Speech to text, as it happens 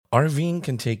RVing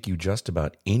can take you just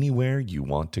about anywhere you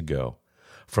want to go.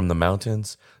 From the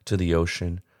mountains to the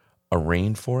ocean, a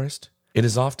rainforest. It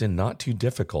is often not too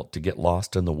difficult to get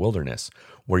lost in the wilderness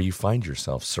where you find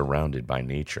yourself surrounded by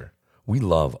nature. We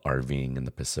love RVing in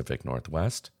the Pacific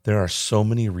Northwest. There are so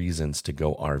many reasons to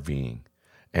go RVing.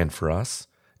 And for us,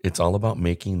 it's all about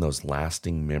making those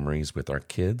lasting memories with our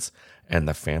kids and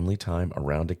the family time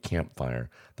around a campfire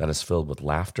that is filled with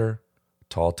laughter,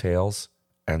 tall tales,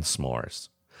 and s'mores.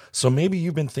 So maybe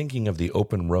you've been thinking of the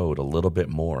open road a little bit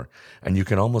more, and you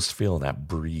can almost feel that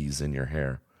breeze in your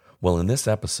hair. Well, in this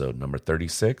episode, number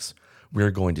 36, we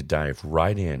are going to dive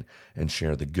right in and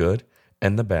share the good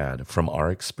and the bad from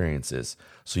our experiences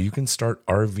so you can start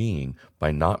RVing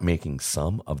by not making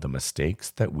some of the mistakes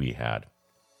that we had.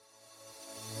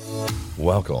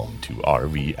 Welcome to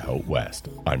RV Out West.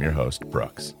 I'm your host,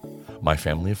 Brooks. My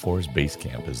Family of Four's base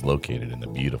camp is located in the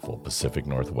beautiful Pacific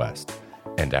Northwest,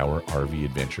 and our RV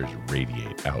adventures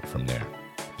radiate out from there.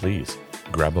 Please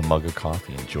grab a mug of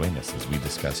coffee and join us as we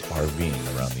discuss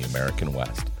RVing around the American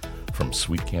West. From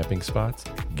sweet camping spots,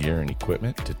 gear and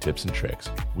equipment, to tips and tricks,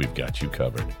 we've got you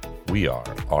covered. We are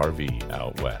RV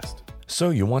Out West. So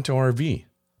you want to RV?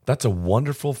 That's a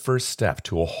wonderful first step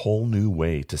to a whole new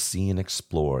way to see and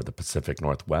explore the Pacific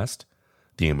Northwest,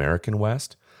 the American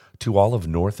West, to all of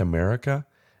North America,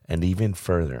 and even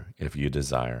further if you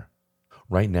desire.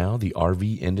 Right now, the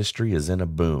RV industry is in a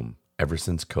boom ever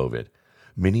since COVID.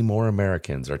 Many more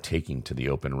Americans are taking to the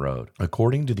open road.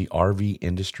 According to the RV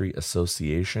Industry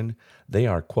Association, they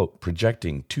are, quote,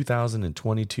 projecting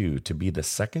 2022 to be the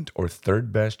second or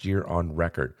third best year on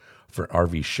record for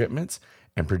RV shipments,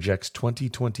 and projects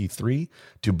 2023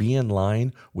 to be in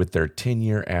line with their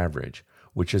 10-year average,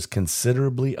 which is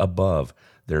considerably above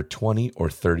their 20 or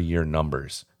 30-year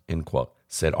numbers, end quote,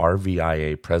 said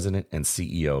RVIA President and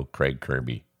CEO Craig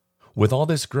Kirby. With all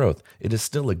this growth, it is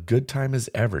still a good time as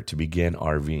ever to begin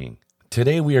RVing.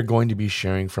 Today we are going to be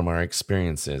sharing from our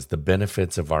experiences the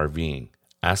benefits of RVing,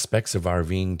 aspects of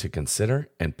RVing to consider,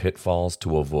 and pitfalls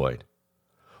to avoid.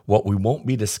 What we won't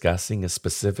be discussing is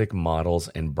specific models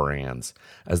and brands,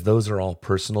 as those are all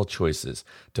personal choices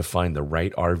to find the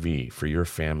right RV for your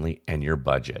family and your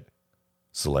budget.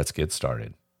 So let's get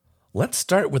started. Let's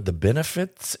start with the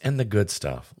benefits and the good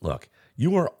stuff. Look,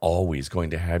 you are always going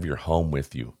to have your home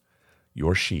with you.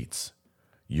 Your sheets,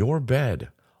 your bed,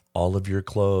 all of your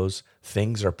clothes,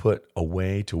 things are put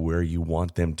away to where you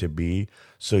want them to be,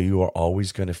 so you are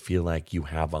always going to feel like you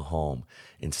have a home.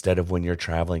 Instead of when you're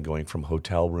traveling, going from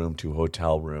hotel room to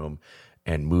hotel room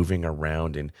and moving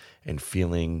around and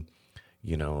feeling,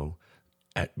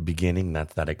 at beginning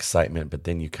that's that excitement, but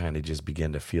then you kind of just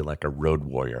begin to feel like a road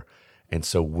warrior. And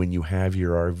so when you have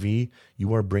your RV,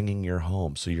 you are bringing your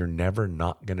home. So you're never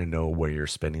not going to know where you're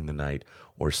spending the night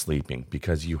or sleeping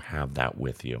because you have that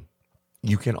with you.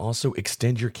 You can also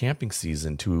extend your camping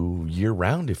season to year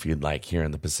round if you'd like here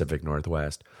in the Pacific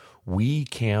Northwest. We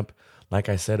camp, like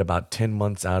I said, about 10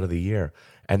 months out of the year.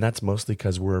 And that's mostly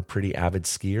because we're pretty avid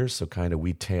skiers. So kind of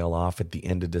we tail off at the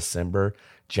end of December,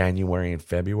 January and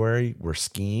February, we're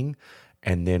skiing.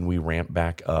 And then we ramp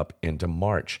back up into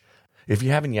March. If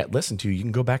you haven't yet listened to, you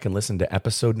can go back and listen to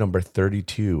episode number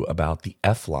 32 about the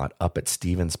F-Lot up at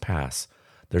Stevens Pass.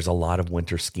 There's a lot of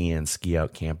winter skiing, ski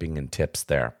out camping, and tips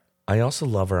there. I also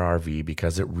love our RV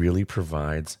because it really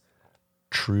provides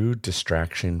true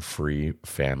distraction-free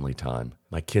family time.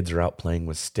 My kids are out playing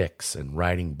with sticks and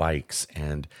riding bikes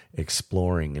and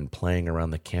exploring and playing around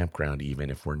the campground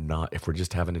even if we're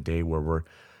just having a day where we're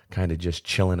kind of just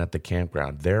chilling at the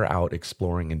campground. They're out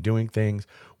exploring and doing things.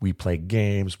 We play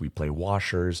games, we play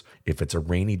washers. If it's a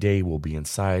rainy day, we'll be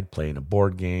inside playing a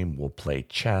board game, we'll play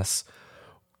chess,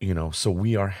 so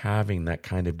we are having that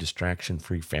kind of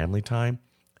distraction-free family time.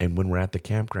 And when we're at the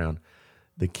campground,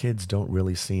 the kids don't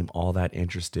really seem all that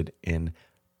interested in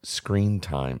screen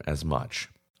time as much.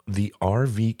 The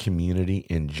RV community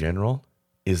in general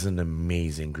is an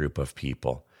amazing group of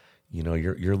people.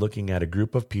 You're looking at a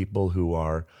group of people who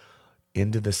are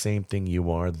into the same thing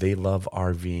you are. They love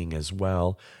RVing as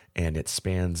well, and it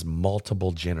spans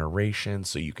multiple generations,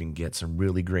 so you can get some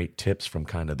really great tips from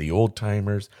kind of the old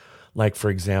timers. Like, for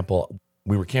example,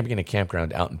 we were camping in a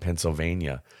campground out in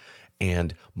Pennsylvania,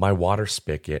 and my water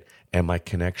spigot and my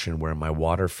connection where my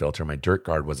water filter, my dirt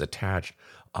guard was attached,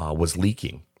 was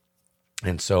leaking.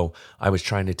 And so I was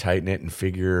trying to tighten it and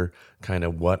figure kind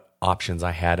of what options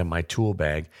I had in my tool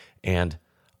bag. And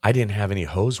I didn't have any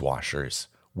hose washers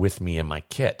with me in my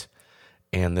kit.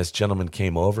 And this gentleman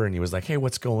came over and he was like, hey,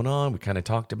 what's going on? We kind of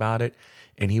talked about it.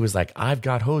 And he was like, I've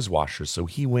got hose washers. So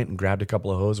he went and grabbed a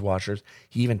couple of hose washers.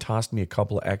 He even tossed me a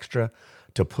couple of extra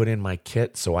to put in my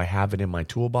kit so I have it in my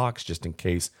toolbox just in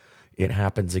case it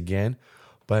happens again.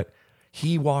 But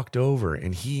he walked over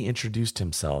and he introduced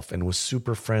himself and was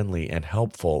super friendly and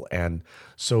helpful. And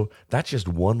so that's just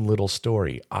one little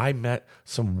story. I met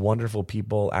some wonderful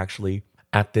people actually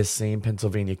at this same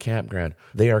Pennsylvania campground.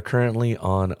 They are currently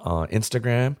on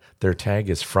Instagram. Their tag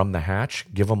is From the Hatch.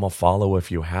 Give them a follow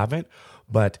if you haven't.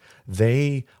 But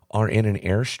they are in an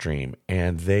Airstream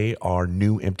and they are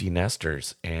new empty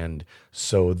nesters. And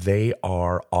so they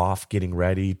are off getting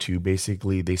ready to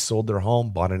basically, they sold their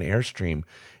home, bought an Airstream,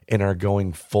 and are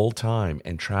going full time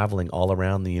and traveling all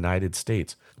around the United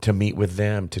States to meet with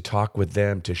them, to talk with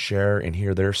them, to share and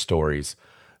hear their stories.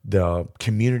 The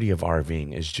community of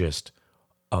RVing is just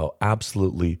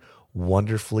absolutely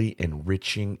wonderfully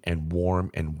enriching and warm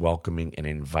and welcoming and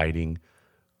inviting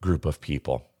group of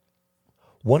people.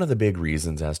 One of the big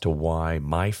reasons as to why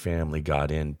my family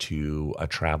got into a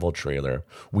travel trailer,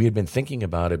 we had been thinking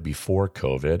about it before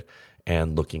COVID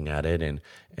and looking at it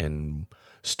and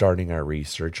starting our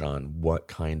research on what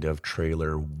kind of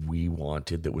trailer we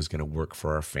wanted that was going to work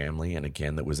for our family and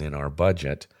again that was in our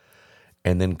budget.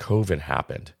 And then COVID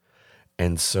happened.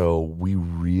 And so we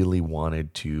really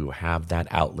wanted to have that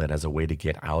outlet as a way to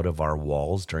get out of our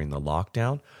walls during the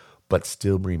lockdown, but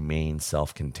still remain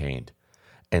self-contained.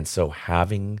 And so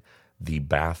having the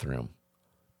bathroom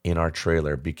in our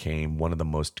trailer became one of the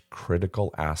most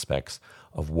critical aspects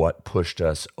of what pushed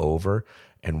us over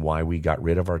and why we got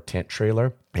rid of our tent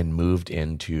trailer and moved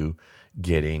into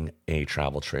getting a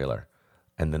travel trailer.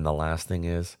 And then the last thing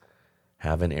is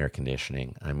having air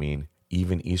conditioning. I mean,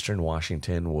 even Eastern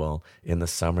Washington will, in the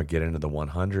summer, get into the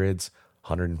 100s,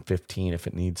 115 if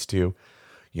it needs to.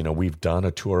 You know, we've done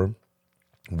a tour.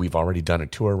 We've already done a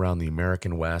tour around the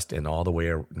American West and all the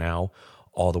way now,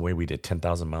 all the way we did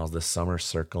 10,000 miles this summer,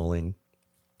 circling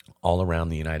all around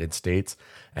the United States.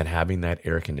 And having that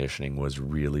air conditioning was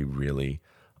really, really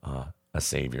a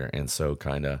savior. And so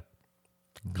kind of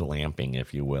glamping,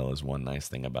 if you will, is one nice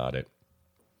thing about it.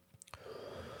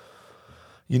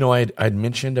 You know, I'd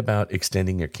mentioned about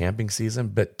extending your camping season,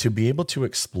 but to be able to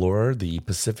explore the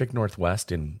Pacific Northwest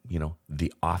in, you know,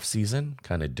 the off season,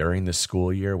 kind of during the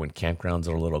school year when campgrounds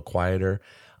are a little quieter,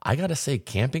 I got to say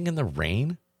camping in the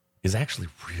rain is actually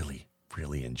really,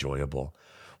 really enjoyable.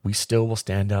 We still will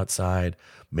stand outside,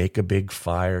 make a big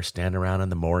fire, stand around in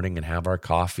the morning and have our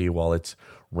coffee while it's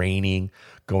raining,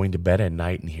 going to bed at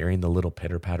night and hearing the little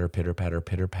pitter patter, pitter patter,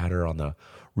 pitter patter on the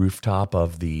rooftop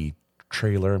of the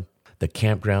trailer. The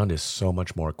campground is so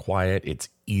much more quiet. It's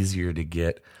easier to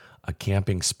get a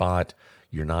camping spot.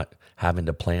 You're not having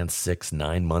to plan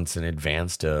 6-9 months in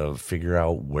advance to figure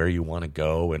out where you want to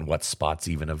go and what spots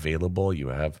even available. You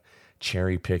have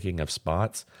cherry picking of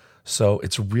spots. So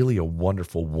it's really a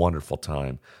wonderful, wonderful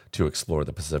time to explore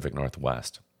the Pacific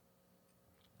Northwest.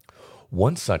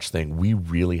 One such thing we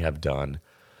really have done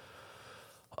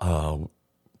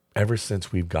ever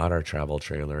since we've got our travel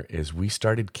trailer is we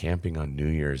started camping on New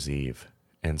Year's Eve.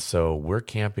 And so we're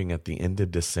camping at the end of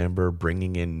December,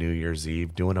 bringing in New Year's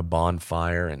Eve, doing a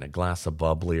bonfire and a glass of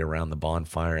bubbly around the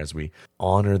bonfire as we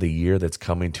honor the year that's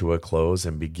coming to a close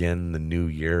and begin the new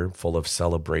year full of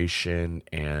celebration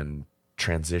and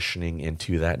transitioning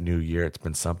into that new year. It's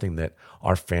been something that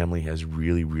our family has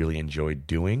really, really enjoyed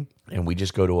doing. And we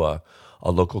just go to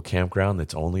a local campground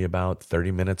that's only about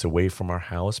 30 minutes away from our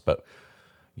house, but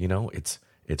you know, it's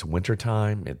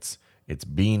wintertime, it's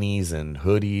beanies and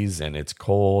hoodies and it's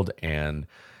cold and,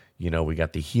 you know, we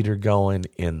got the heater going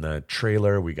in the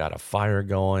trailer, we got a fire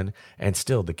going and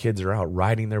still the kids are out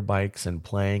riding their bikes and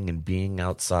playing and being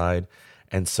outside.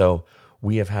 And so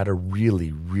we have had a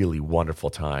really, really wonderful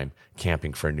time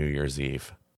camping for New Year's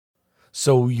Eve.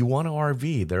 So you want an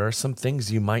RV, there are some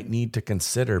things you might need to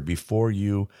consider before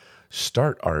you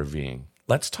start RVing.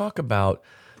 Let's talk about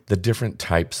the different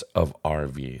types of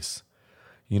RVs.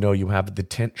 You know, you have the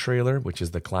tent trailer, which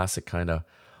is the classic kind of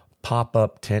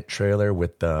pop-up tent trailer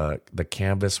with the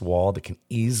canvas wall that can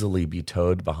easily be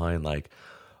towed behind like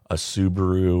a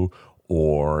Subaru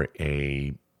or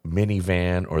a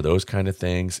minivan or those kind of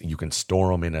things. You can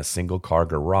store them in a single car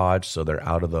garage so they're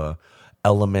out of the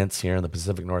elements here in the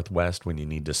Pacific Northwest when you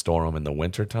need to store them in the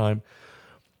wintertime.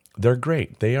 They're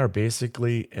great. They are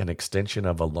basically an extension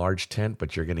of a large tent,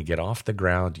 but you're going to get off the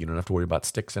ground. You don't have to worry about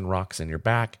sticks and rocks in your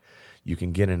back. You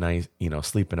can get a nice,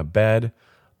 sleep in a bed,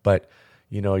 but,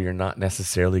 you're not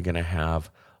necessarily going to have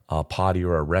a potty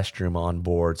or a restroom on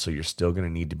board. So you're still going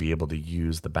to need to be able to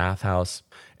use the bathhouse.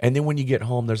 And then when you get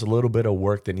home, there's a little bit of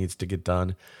work that needs to get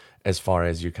done as far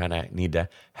as you kind of need to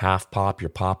half pop your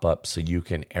pop-up so you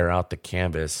can air out the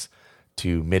canvas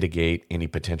to mitigate any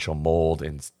potential mold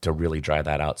and to really dry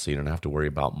that out so you don't have to worry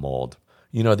about mold.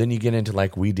 Then you get into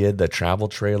like we did the travel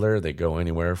trailer. They go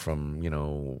anywhere from,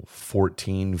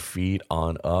 14 feet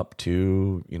on up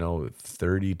to,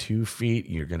 32 feet.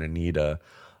 You're going to need a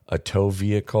tow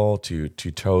vehicle to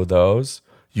tow those.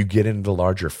 You get into the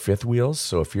larger fifth wheels.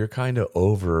 So if you're kind of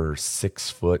over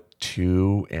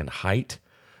 6'2" in height,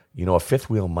 a fifth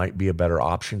wheel might be a better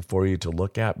option for you to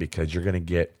look at because you're going to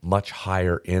get much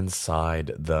higher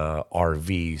inside the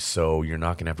RV. So you're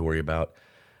not going to have to worry about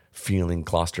feeling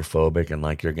claustrophobic and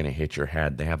like you're going to hit your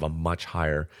head. They have a much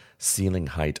higher ceiling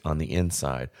height on the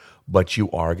inside, but you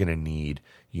are going to need,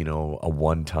 a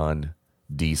 1-ton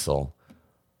diesel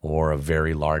or a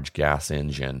very large gas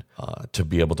engine to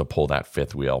be able to pull that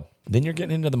fifth wheel. Then you're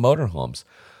getting into the motorhomes.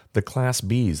 The Class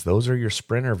Bs, those are your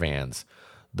Sprinter vans.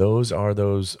 Those are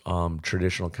those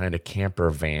traditional kind of camper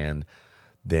van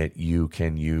that you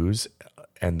can use.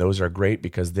 And those are great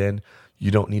because then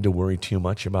you don't need to worry too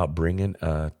much about bringing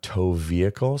a tow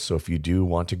vehicle. So if you do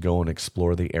want to go and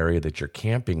explore the area that you're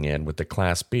camping in with the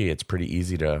Class B, it's pretty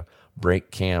easy to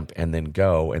break camp and then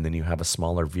go. And then you have a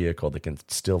smaller vehicle that can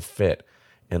still fit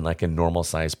in like a normal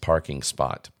size parking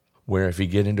spot. Where if you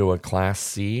get into a Class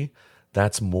C,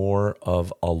 that's more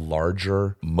of a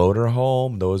larger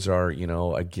motorhome. Those are,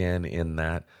 again, in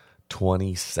that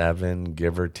 27,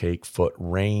 give or take, foot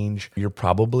range. You're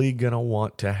probably going to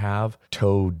want to have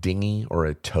tow dinghy or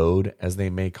a toad, as they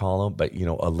may call them, but,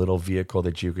 a little vehicle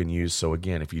that you can use. So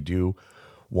again, if you do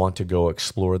want to go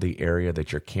explore the area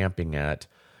that you're camping at,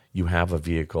 you have a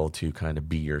vehicle to kind of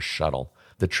be your shuttle.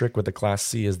 The trick with the Class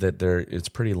C is that it's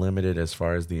pretty limited as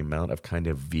far as the amount of kind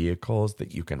of vehicles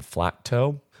that you can flat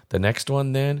tow. The next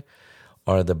one then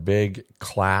are the big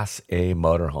Class A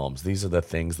motorhomes. These are the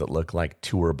things that look like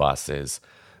tour buses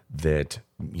that,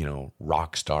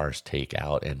 rock stars take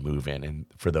out and move in. And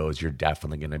for those, you're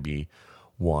definitely going to be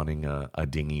wanting a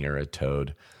dinghy or a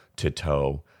toad to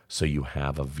tow so you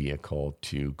have a vehicle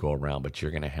to go around. But you're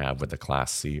going to have with the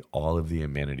Class C all of the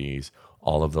amenities,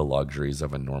 all of the luxuries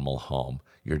of a normal home.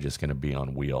 You're just going to be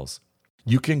on wheels.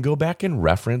 You can go back and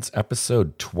reference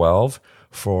episode 12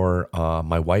 for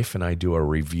my wife and I do a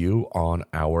review on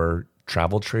our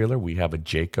travel trailer. We have a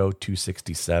Jayco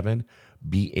 267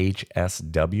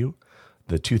 BHSW.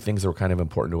 The two things that were kind of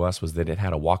important to us was that it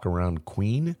had a walk-around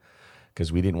queen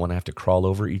because we didn't want to have to crawl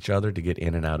over each other to get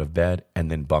in and out of bed,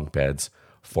 and then bunk beds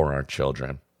for our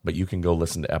children. But you can go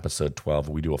listen to episode 12.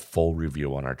 We do a full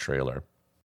review on our trailer.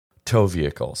 Tow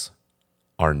vehicles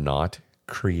are not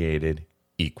created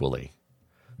equally.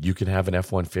 You can have an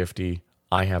F-150.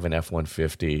 I have an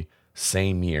F-150,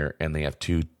 same year, and they have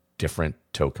two different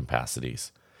tow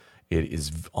capacities. It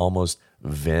is almost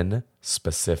VIN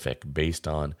specific based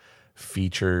on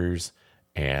features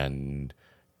and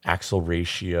axle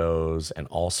ratios and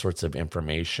all sorts of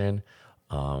information.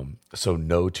 So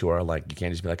no to our, you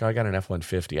can't just be like, oh, I got an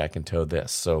F-150, I can tow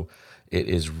this. So it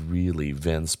is really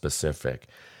VIN specific.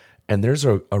 And there's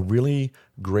a really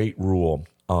great rule,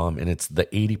 and it's the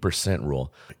 80%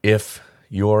 rule. If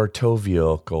your tow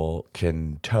vehicle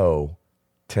can tow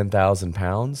 10,000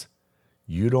 pounds,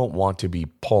 you don't want to be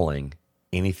pulling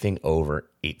anything over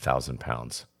 8,000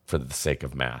 pounds for the sake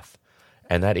of math.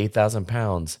 And that 8,000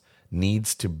 pounds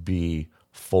needs to be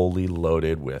fully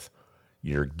loaded with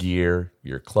your gear,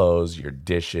 your clothes, your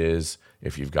dishes,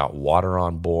 if you've got water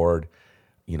on board,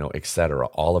 etc.,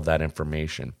 all of that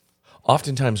information.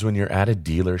 Oftentimes when you're at a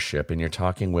dealership and you're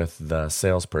talking with the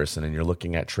salesperson and you're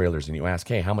looking at trailers and you ask,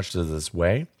 hey, how much does this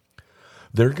weigh?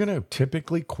 They're going to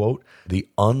typically quote the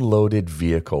unloaded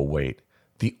vehicle weight.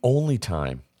 The only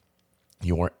time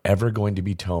you are ever going to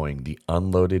be towing the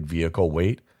unloaded vehicle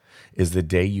weight is the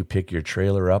day you pick your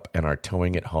trailer up and are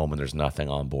towing it home and there's nothing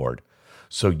on board.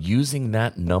 So using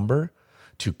that number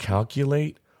to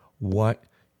calculate what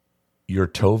your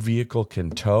tow vehicle can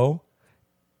tow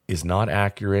is not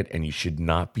accurate, and you should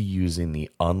not be using the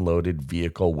unloaded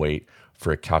vehicle weight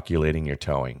for calculating your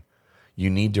towing. You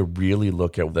need to really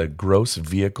look at the gross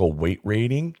vehicle weight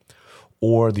rating,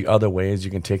 or the other way is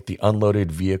you can take the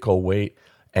unloaded vehicle weight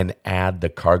and add the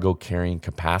cargo carrying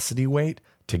capacity weight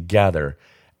together,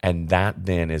 and that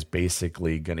then is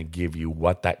basically going to give you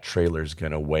what that trailer is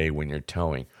going to weigh when you're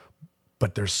towing.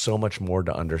 But there's so much more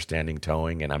to understanding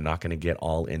towing, and I'm not going to get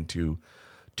all into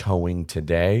towing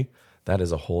today. That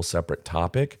is a whole separate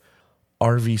topic.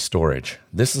 RV storage.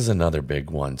 This is another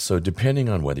big one. So depending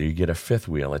on whether you get a fifth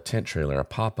wheel, a tent trailer, a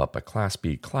pop-up, a Class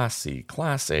B, Class C,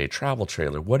 Class A, travel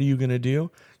trailer, what are you going to do?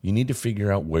 You need to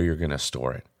figure out where you're going to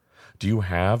store it. Do you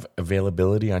have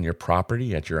availability on your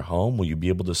property at your home? Will you be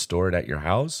able to store it at your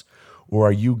house? Or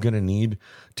are you going to need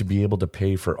to be able to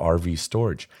pay for RV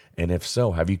storage? And if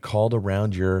so, have you called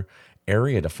around your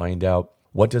area to find out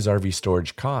What does RV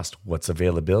storage cost? What's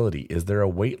availability? Is there a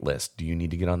wait list? Do you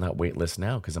need to get on that wait list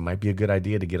now? Because it might be a good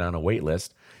idea to get on a wait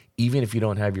list, even if you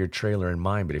don't have your trailer in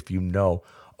mind. But if you know,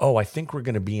 oh, I think we're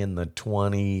going to be in the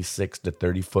 26 to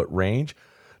 30 foot range,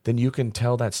 then you can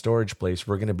tell that storage place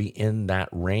we're going to be in that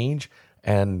range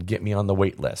and get me on the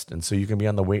wait list. And so you can be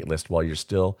on the wait list while you're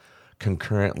still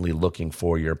concurrently looking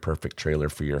for your perfect trailer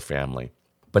for your family.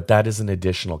 But that is an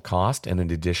additional cost and an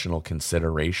additional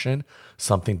consideration,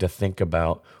 something to think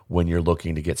about when you're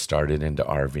looking to get started into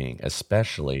RVing,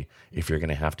 especially if you're going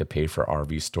to have to pay for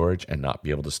RV storage and not be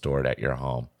able to store it at your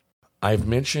home. I've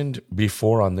mentioned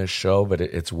before on this show, but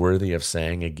it's worthy of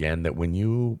saying again, that when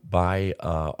you buy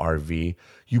a RV,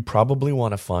 you probably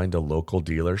want to find a local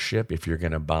dealership if you're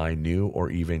going to buy new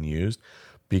or even used,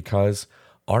 because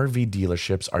RV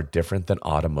dealerships are different than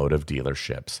automotive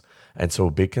dealerships. And so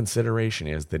a big consideration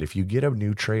is that if you get a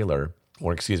new trailer,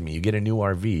 you get a new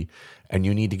RV and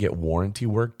you need to get warranty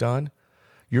work done,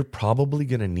 you're probably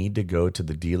going to need to go to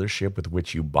the dealership with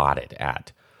which you bought it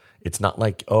at. It's not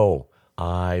like, oh,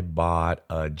 I bought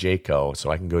a Jayco, so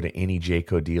I can go to any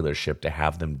Jayco dealership to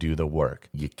have them do the work.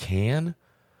 You can,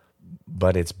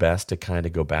 but it's best to kind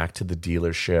of go back to the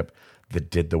dealership that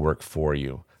did the work for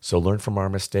you. So learn from our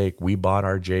mistake. We bought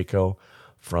our Jayco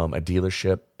from a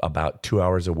dealership about 2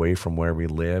 hours away from where we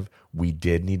live. We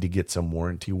did need to get some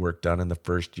warranty work done in the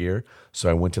first year, so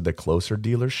I went to the closer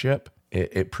dealership.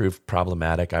 It proved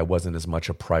problematic. I wasn't as much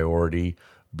a priority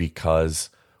because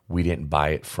we didn't buy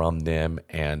it from them,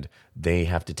 and they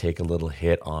have to take a little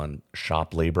hit on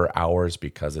shop labor hours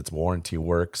because it's warranty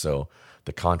work, so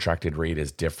the contracted rate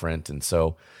is different. And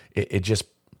so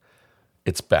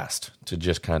it's best to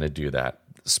just kind of do that.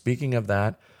 Speaking of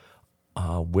that,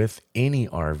 with any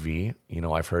RV,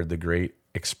 I've heard the great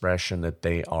expression that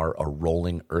they are a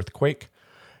rolling earthquake.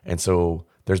 And so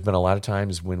there's been a lot of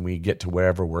times when we get to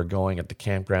wherever we're going at the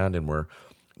campground and we're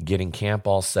getting camp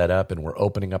all set up and we're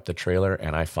opening up the trailer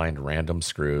and I find random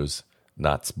screws,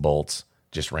 nuts, bolts,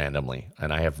 just randomly.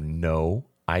 And I have no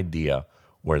idea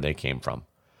where they came from.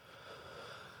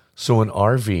 So an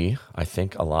RV, I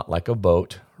think a lot like a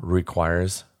boat,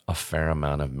 requires a fair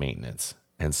amount of maintenance.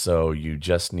 And so you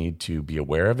just need to be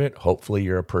aware of it. Hopefully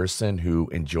you're a person who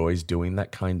enjoys doing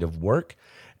that kind of work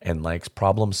and likes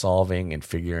problem solving and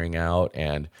figuring out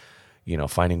and,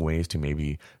 finding ways to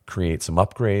maybe create some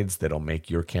upgrades that'll make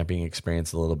your camping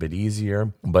experience a little bit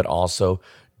easier, but also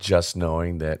just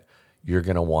knowing that you're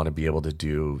going to want to be able to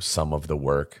do some of the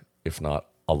work, if not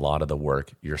a lot of the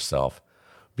work yourself.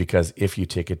 Because if you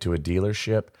take it to a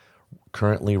dealership,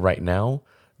 currently right now,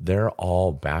 they're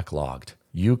all backlogged.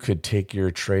 You could take your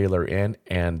trailer in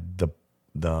and the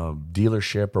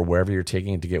dealership or wherever you're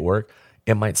taking it to get work,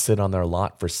 it might sit on their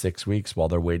lot for 6 weeks while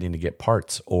they're waiting to get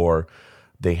parts, or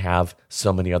they have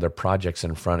so many other projects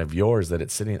in front of yours that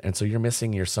it's sitting. And so you're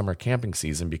missing your summer camping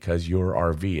season because your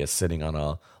RV is sitting on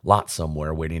a lot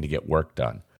somewhere waiting to get work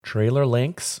done. Trailer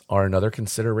lengths are another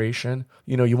consideration.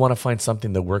 You want to find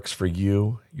something that works for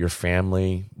you, your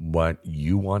family, what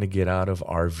you want to get out of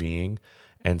RVing.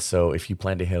 And so if you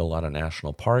plan to hit a lot of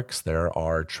national parks, there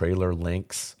are trailer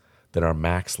lengths that are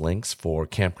max lengths for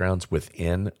campgrounds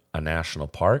within a national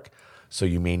park. So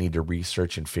you may need to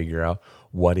research and figure out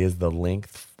what is the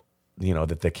length,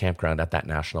 that the campground at that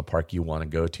national park you want to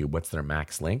go to, what's their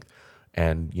max length.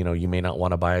 And, you may not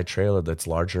want to buy a trailer that's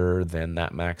larger than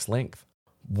that max length.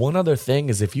 One other thing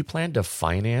is if you plan to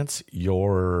finance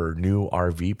your new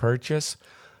RV purchase,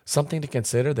 something to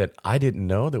consider that I didn't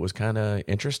know that was kind of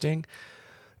interesting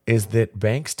is that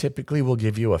banks typically will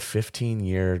give you a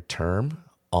 15-year term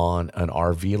on an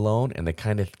RV loan, and they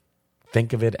kind of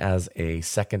think of it as a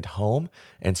second home.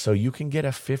 And so you can get a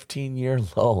 15-year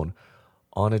loan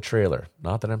on a trailer.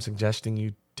 Not that I'm suggesting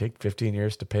you take 15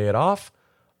 years to pay it off,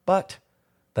 but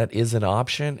that is an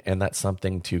option, and that's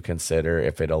something to consider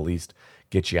if it at least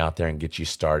get you out there and get you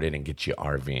started and get you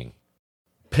RVing.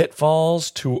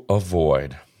 Pitfalls to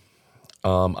avoid.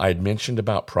 I had mentioned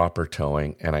about proper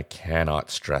towing, and I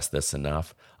cannot stress this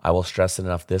enough. I will stress it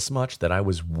enough this much that I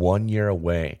was 1 year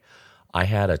away. I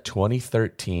had a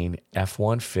 2013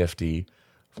 F-150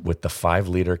 with the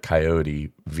 5-liter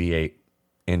Coyote V8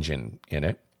 engine in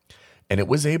it, and it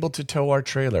was able to tow our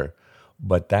trailer.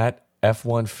 But that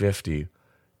F-150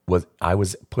 I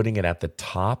was putting it at the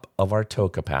top of our tow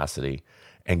capacity,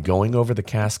 and going over the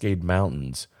Cascade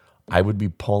Mountains, I would be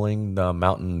pulling the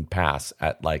mountain pass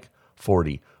at like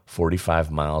 40, 45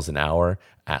 miles an hour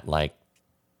at like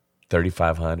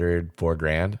 3,500,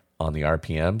 $4,000 on the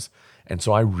RPMs. And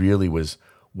so I really was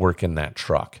working that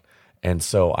truck. And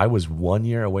so I was 1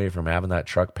 year away from having that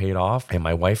truck paid off. And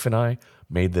my wife and I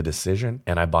made the decision,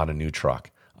 and I bought a new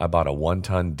truck. I bought a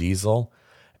 1-ton diesel.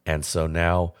 And so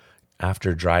now,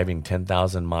 after driving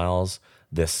 10,000 miles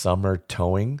this summer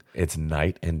towing, it's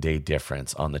night and day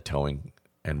difference on the towing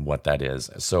and what that is.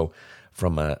 So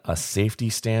from a safety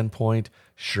standpoint,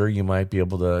 sure, you might be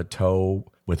able to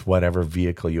tow with whatever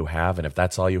vehicle you have. And if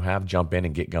that's all you have, jump in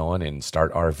and get going and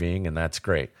start RVing, and that's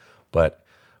great. But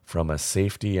from a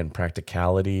safety and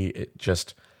practicality, it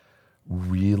just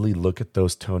really look at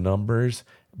those tow numbers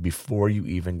before you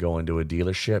even go into a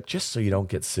dealership, just so you don't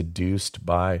get seduced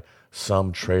by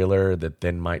some trailer that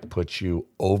then might put you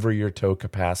over your tow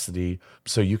capacity.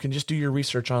 So you can just do your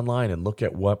research online and look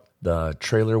at what the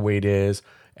trailer weight is,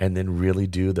 and then really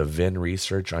do the VIN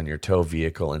research on your tow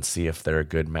vehicle and see if they're a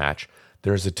good match.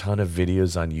 There's a ton of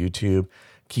videos on YouTube.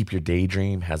 Keep Your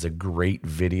Daydream has a great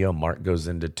video. Mark goes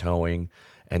into towing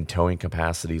and towing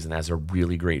capacities and has a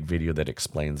really great video that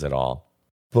explains it all.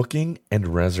 Booking and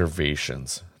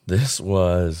reservations. This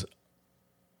was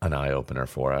an eye-opener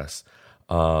for us.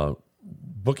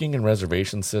 Booking and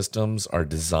reservation systems are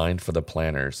designed for the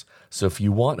planners. So if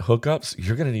you want hookups,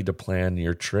 you're going to need to plan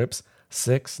your trips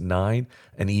 6, 9,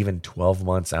 and even 12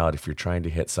 months out if you're trying to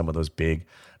hit some of those big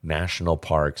national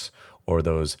parks or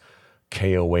those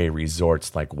KOA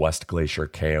resorts like West Glacier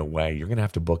KOA. You're going to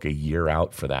have to book a year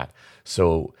out for that.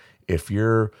 So if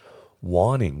you're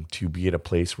wanting to be at a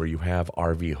place where you have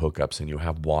RV hookups and you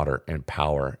have water and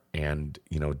power and,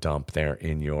 dump there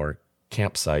in your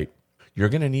campsite, you're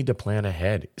going to need to plan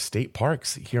ahead. State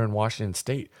parks here in Washington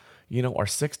State, are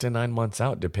 6 to 9 months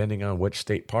out, depending on which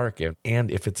state park. And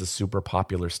if it's a super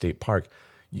popular state park,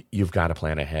 you've got to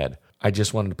plan ahead. I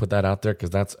just wanted to put that out there because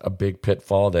that's a big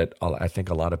pitfall that I think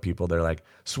a lot of people, they're like,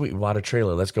 sweet, we bought a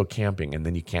trailer, let's go camping. And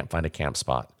then you can't find a camp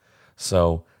spot.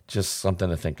 So just something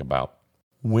to think about.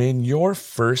 When you're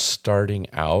first starting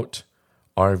out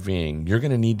RVing, you're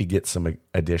going to need to get some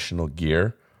additional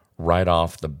gear right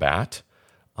off the bat.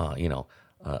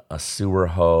 A sewer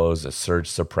hose, a surge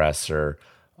suppressor,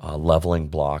 leveling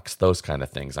blocks, those kind of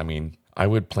things. I mean, I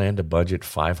would plan to budget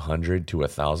 $500 to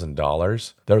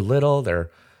 $1,000. They're little,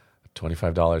 they're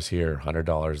 $25 here,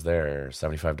 $100 there,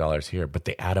 $75 here, but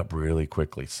they add up really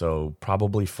quickly. So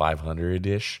probably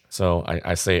 500-ish. So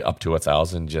I say up to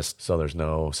 $1,000 just so there's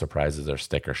no surprises or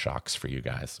sticker shocks for you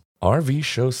guys. RV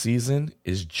show season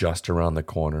is just around the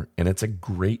corner, and it's a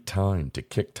great time to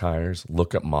kick tires,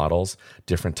 look up models,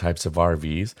 different types of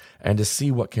RVs, and to see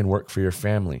what can work for your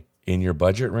family in your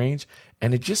budget range,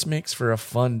 and it just makes for a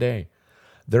fun day.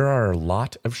 There are a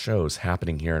lot of shows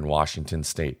happening here in Washington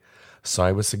State, so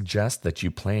I would suggest that you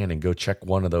plan and go check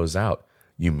one of those out.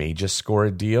 You may just score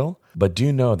a deal, but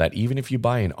do know that even if you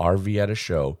buy an RV at a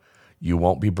show, you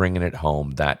won't be bringing it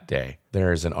home that day.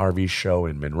 There is an RV show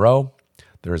in Monroe.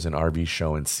 There's an RV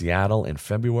show in Seattle in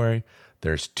February.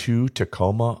 There's 2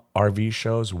 Tacoma RV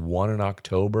shows, one in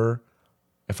October,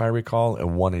 if I recall,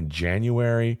 and one in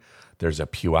January. There's a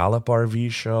Puyallup RV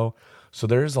show. So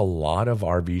there's a lot of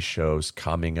RV shows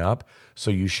coming up. So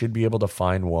you should be able to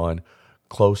find one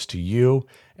close to you.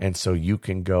 And so you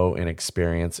can go and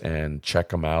experience and check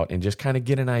them out and just kind of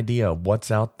get an idea of what's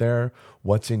out there,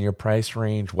 what's in your price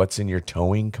range, what's in your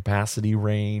towing capacity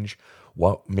range,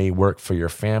 what may work for your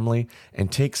family, and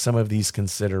take some of these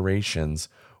considerations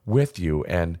with you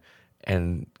and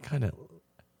kind of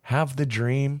have the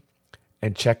dream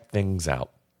and check things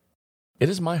out. It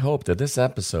is my hope that this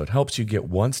episode helps you get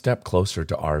one step closer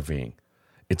to RVing.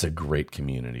 It's a great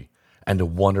community and a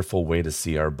wonderful way to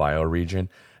see our bioregion,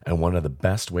 and one of the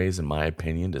best ways, in my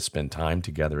opinion, to spend time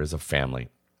together as a family.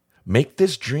 Make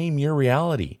this dream your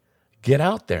reality. Get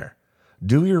out there.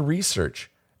 Do your research.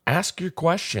 Ask your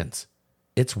questions.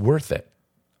 It's worth it.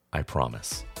 I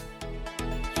promise.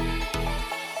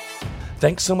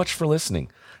 Thanks so much for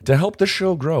listening. To help the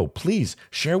show grow, please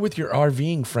share with your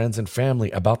RVing friends and family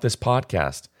about this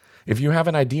podcast. If you have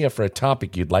an idea for a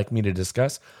topic you'd like me to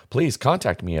discuss, please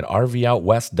contact me at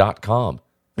rvoutwest.com.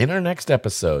 In our next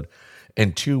episode,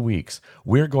 in 2 weeks,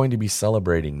 we're going to be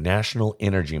celebrating National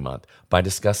Energy Month by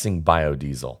discussing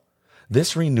biodiesel.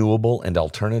 This renewable and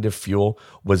alternative fuel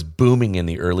was booming in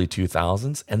the early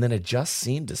 2000s, and then it just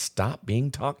seemed to stop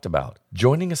being talked about.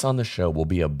 Joining us on the show will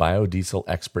be a biodiesel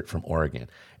expert from Oregon,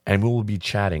 and we will be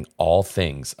chatting all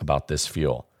things about this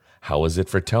fuel. How is it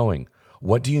for towing?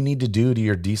 What do you need to do to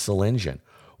your diesel engine?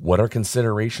 What are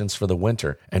considerations for the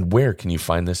winter, and where can you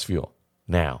find this fuel?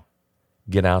 Now,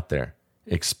 get out there,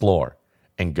 explore,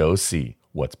 and go see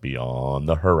what's beyond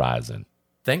the horizon.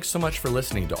 Thanks so much for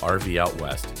listening to RV Out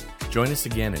West. Join us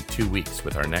again in 2 weeks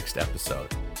with our next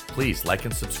episode. Please like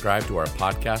and subscribe to our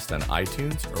podcast on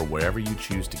iTunes or wherever you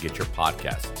choose to get your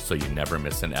podcasts so you never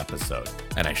miss an episode.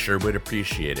 And I sure would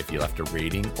appreciate if you left a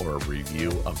rating or a review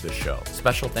of the show.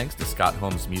 Special thanks to Scott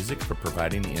Holmes Music for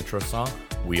providing the intro song,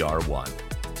 We Are One.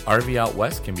 RV Out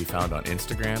West can be found on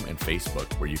Instagram and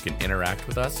Facebook, where you can interact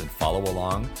with us and follow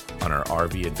along on our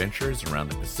RV adventures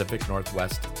around the Pacific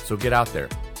Northwest. So get out there,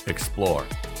 explore,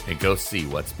 and go see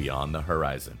what's beyond the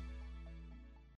horizon.